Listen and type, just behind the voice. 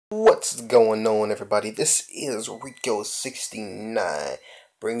What's going on, everybody? This is Rico69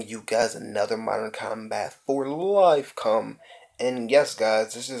 bringing you guys another Modern Combat for Life and yes,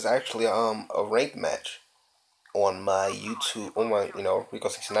 guys, this is actually a ranked match on my YouTube, on my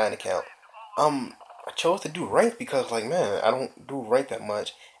Rico69 account. I chose to do ranked because, like, man, I don't do ranked that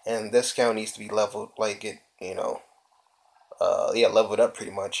much, and this account needs to be leveled, like it, leveled up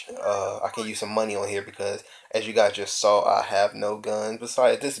pretty much. I can use some money on here because, as you guys just saw, I have no guns.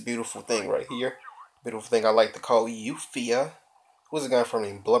 Besides this beautiful thing right here, beautiful thing I like to call Euphia. Who's a guy from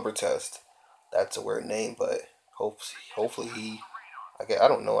named Blubber Test? That's a weird name, but hopefully he. I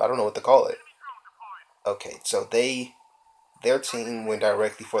don't know what to call it. Okay, so their team went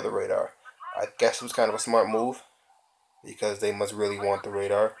directly for the radar. I guess it was kind of a smart move because they must really want the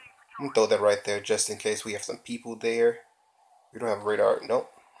radar. I'm gonna throw that right there just in case we have some people there. We don't have radar. Nope.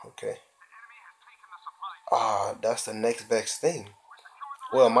 Okay. That's the next best thing.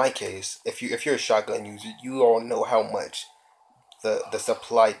 Well, in my case, if you're a shotgun user, you all know how much the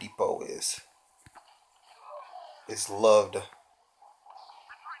supply depot is. It's loved,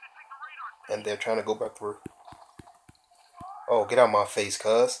 and they're trying to go back through. Oh, get out of my face,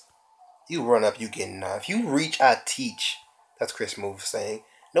 cuz. You run up, you get knifed. If you reach, I teach. That's Chris Move saying.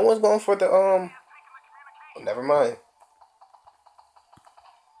 No one's going for the Oh, never mind.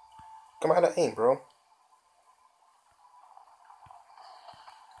 Come out of aim, bro.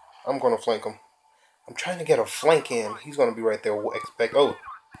 I'm gonna flank him. I'm trying to get a flank in. He's gonna be right there. Expect. Oh,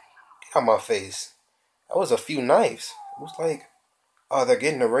 get out my face. That was a few knives. It was like, oh, they're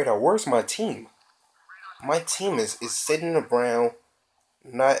getting the radar. Where's my team? My team is sitting around,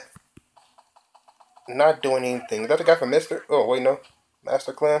 not doing anything. Is that the guy from Mister? Oh wait, no,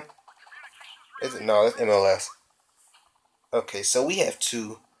 Master Clan. Is it? No, that's MLS. Okay, so we have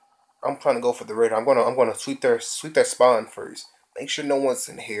two. I'm trying to go for the radar. I'm gonna sweep their spawn first. Make sure no one's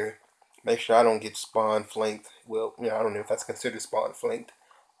in here. Make sure I don't get spawn flanked. Well, I don't know if that's considered spawn flanked,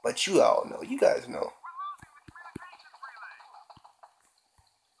 but you all know. You guys know.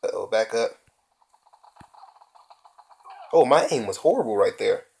 Uh-oh, back up. Oh, my aim was horrible right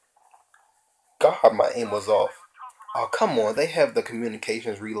there. God, my aim was off. Oh, come on. They have the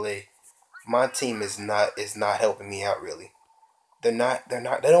communications relay. My team is not helping me out really. They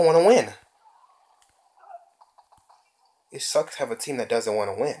don't want to win. It sucks to have a team that doesn't want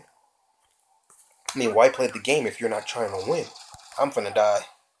to win. I mean, why play the game if you're not trying to win? I'm finna die.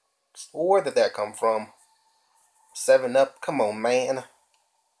 Where did that come from? 7-Up? Come on, man.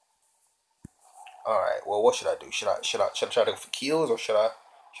 Alright, well, what should I do? Should I try to go for kills, or should I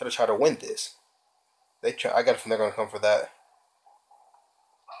try to win this? I got a feeling they're gonna come for that.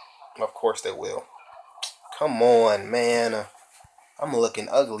 Of course they will. Come on, man. I'm looking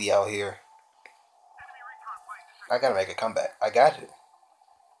ugly out here. I gotta make a comeback. I got it.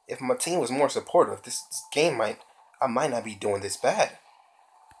 If my team was more supportive, this game I might not be doing this bad.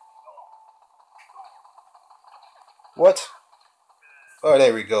 What? Oh,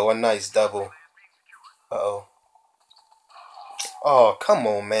 there we go. A nice double. Uh-oh. Oh, come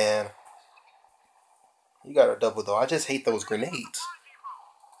on, man. You got a double, though. I just hate those grenades.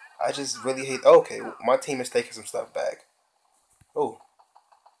 I just really hate... Okay, my team is taking some stuff back. Oh.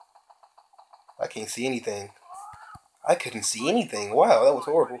 I can't see anything. I couldn't see anything. Wow, that was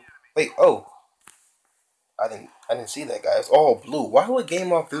horrible. Wait, oh. I didn't see that, guy. It's all blue. Why would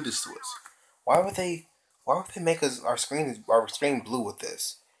Game Off do this to us? Why would they make our screen blue with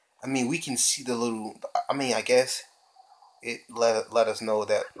this? I mean, we can see the little... I mean, I guess it let us know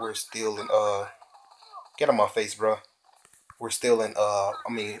that we're still in get on my face, bro. We're still in I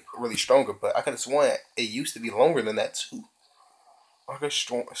mean, really stronger, but I could have sworn it used to be longer than that too. I could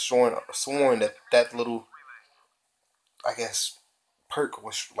have sworn that little, I guess, perk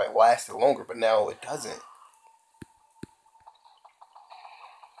was like lasted longer, but now it doesn't.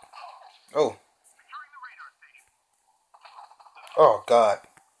 Oh. Oh God.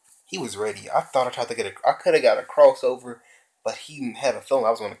 He was ready. I thought I could have got a crossover, but he had a feeling I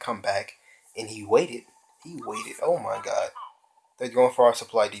was going to come back, and he waited. He waited. Oh my God. They're going for our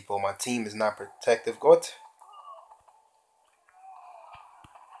supply depot. My team is not protective. What?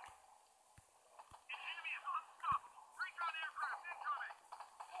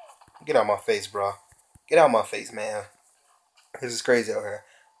 Get out of my face, bro. Get out of my face, man. This is crazy out here.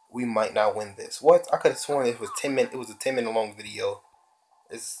 We might not win this. What? I could have sworn it was 10 minutes. It was a 10-minute long video.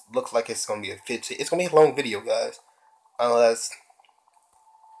 It looks like it's gonna be a 15. It's gonna be a long video, guys. Unless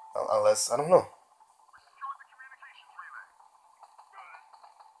I don't know.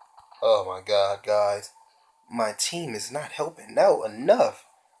 Oh my God, guys, my team is not helping. No, enough.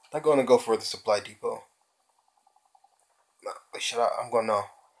 They're gonna go for the supply depot. Should I? I'm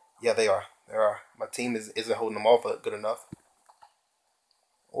Yeah, they are. They are. My team isn't holding them off good enough.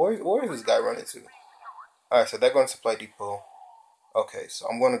 Where is this guy running to? Alright, so they're going to supply depot. Okay, so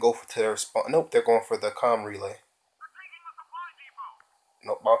I'm going to go to their spawn. Nope, they're going for the comm relay.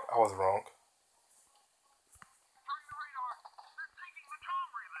 Nope, I was wrong.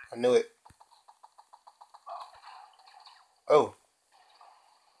 I knew it. Oh.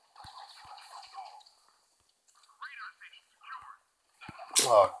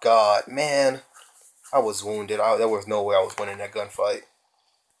 Oh, God, man. I was wounded. There was no way I was winning that gunfight.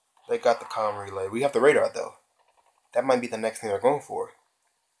 They got the comm relay. We have the radar, though. That might be the next thing they're going for.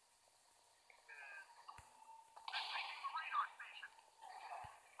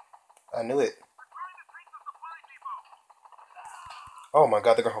 I knew it. Oh, my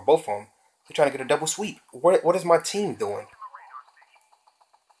God, they're going for both of them. They're trying to get a double sweep. What is my team doing?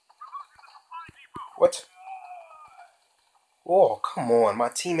 What? Oh, come on. My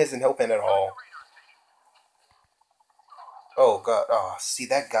team isn't helping at all. Oh, God. Oh, see,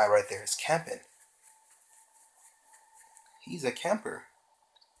 that guy right there is camping. He's a camper.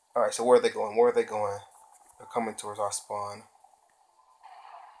 Alright, so where are they going? Where are they going? They're coming towards our spawn.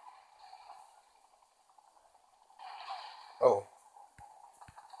 Oh.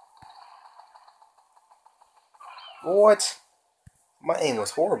 What? My aim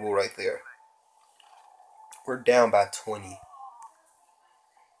was horrible right there. We're down by 20.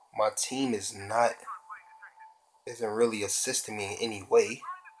 My team isn't really assisting me in any way.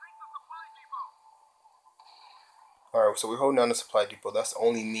 Alright, so we're holding down the supply depot. That's the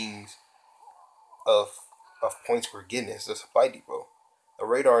only means of points we're getting is the supply depot. The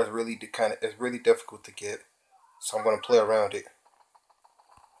radar is really really difficult to get, so I'm gonna play around it.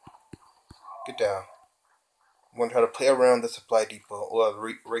 Get down. I'm gonna try to play around the supply depot or the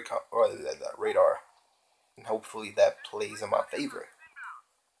radar, and hopefully that plays in my favor.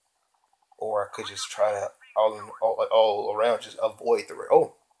 Or I could just try to all around just avoid the radar.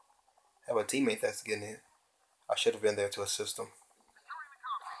 Oh, I have a teammate that's getting in. I should have been there to assist him.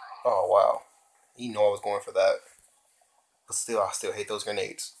 Oh wow, he knew I was going for that. But still, I still hate those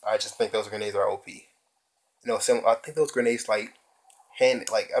grenades. I just think those grenades are OP. You know, I think those grenades like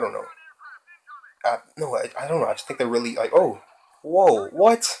I don't know. No, I don't know. I just think they're really like, oh, whoa,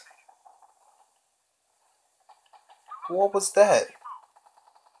 what? What was that?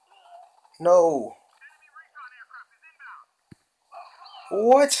 No.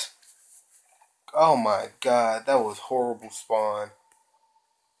 What? Oh my God, that was horrible spawn.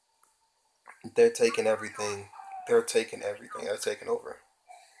 They're taking everything. They're taking everything. They're taking over.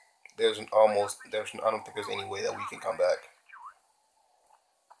 I don't think there's any way that we can come back.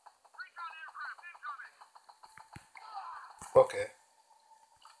 Okay.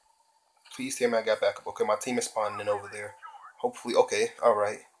 Please tell me I got backup. Okay, my team is spawning in over there. Hopefully, okay,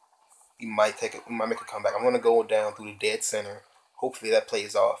 alright. We might make a comeback. I'm gonna go down through the dead center. Hopefully that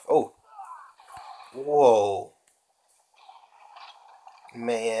plays off. Oh. Whoa.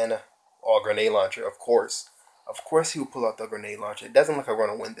 Man. Oh, grenade launcher, of course. Of course he will pull out the grenade launcher. It doesn't look like we're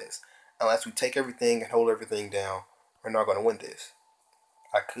gonna win this. Unless we take everything and hold everything down, we're not gonna win this.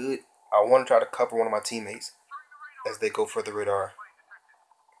 I want to try to cover one of my teammates as they go for the radar.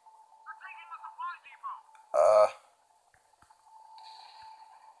 Uh,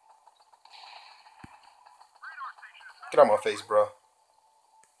 get out my face, bro.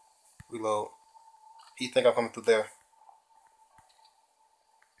 Reload. He think I'm coming through there.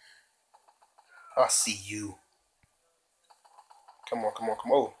 I see you. Come on, come on,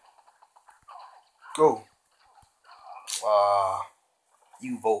 come on. Go. Ah,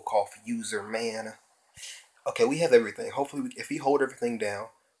 you Volkov user, man. Okay, we have everything. Hopefully, if we hold everything down,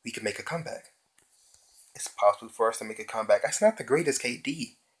 we can make a comeback. It's possible for us to make a comeback. That's not the greatest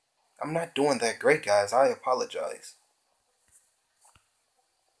KD. I'm not doing that great, guys. I apologize.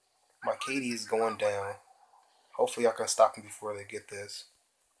 My KD is going down. Hopefully, I can stop them before they get this.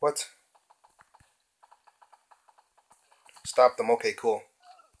 What? Stop them. Okay, cool.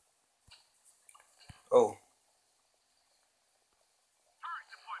 Oh.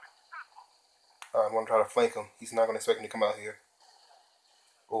 I'm going to try to flank him. He's not going to expect me to come out here.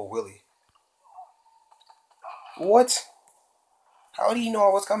 Oh, Willie. What? How do you know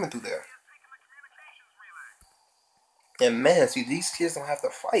I was coming through there? And man, see, these kids don't have to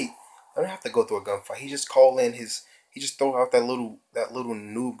fight. They don't have to go through a gunfight. He just call in his. He just throw out that little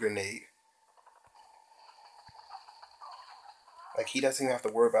noob grenade. Like he doesn't even have to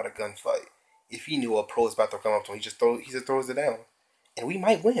worry about a gunfight. If he knew a pro is about to come up to him, he just throws it down, and we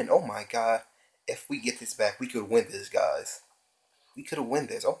might win. Oh my God! If we get this back, we could win this, guys. We could have win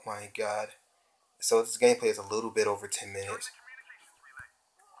this. Oh my God! So this gameplay is a little bit over 10 minutes.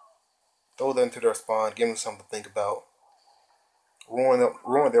 throw them into their spawn, give them something to think about,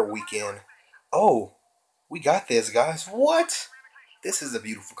 ruin their weekend. Oh, we got this, guys. What? This is a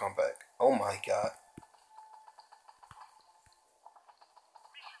beautiful comeback. Oh my god.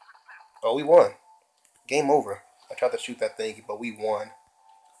 Oh, we won. Game over. I tried to shoot that thing, but we won.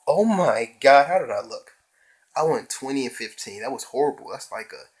 Oh my god, how did I look? I went 20 and 15. That was horrible. That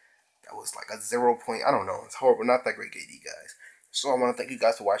was like a 0 point. I don't know. It's horrible. Not that great KD, guys. So I want to thank you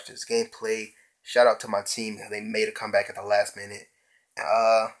guys for watching this gameplay. Shout out to my team. They made a comeback at the last minute.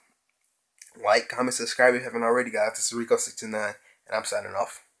 Like, comment, subscribe if you haven't already, guys. This is Rico69, and I'm signing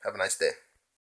off. Have a nice day.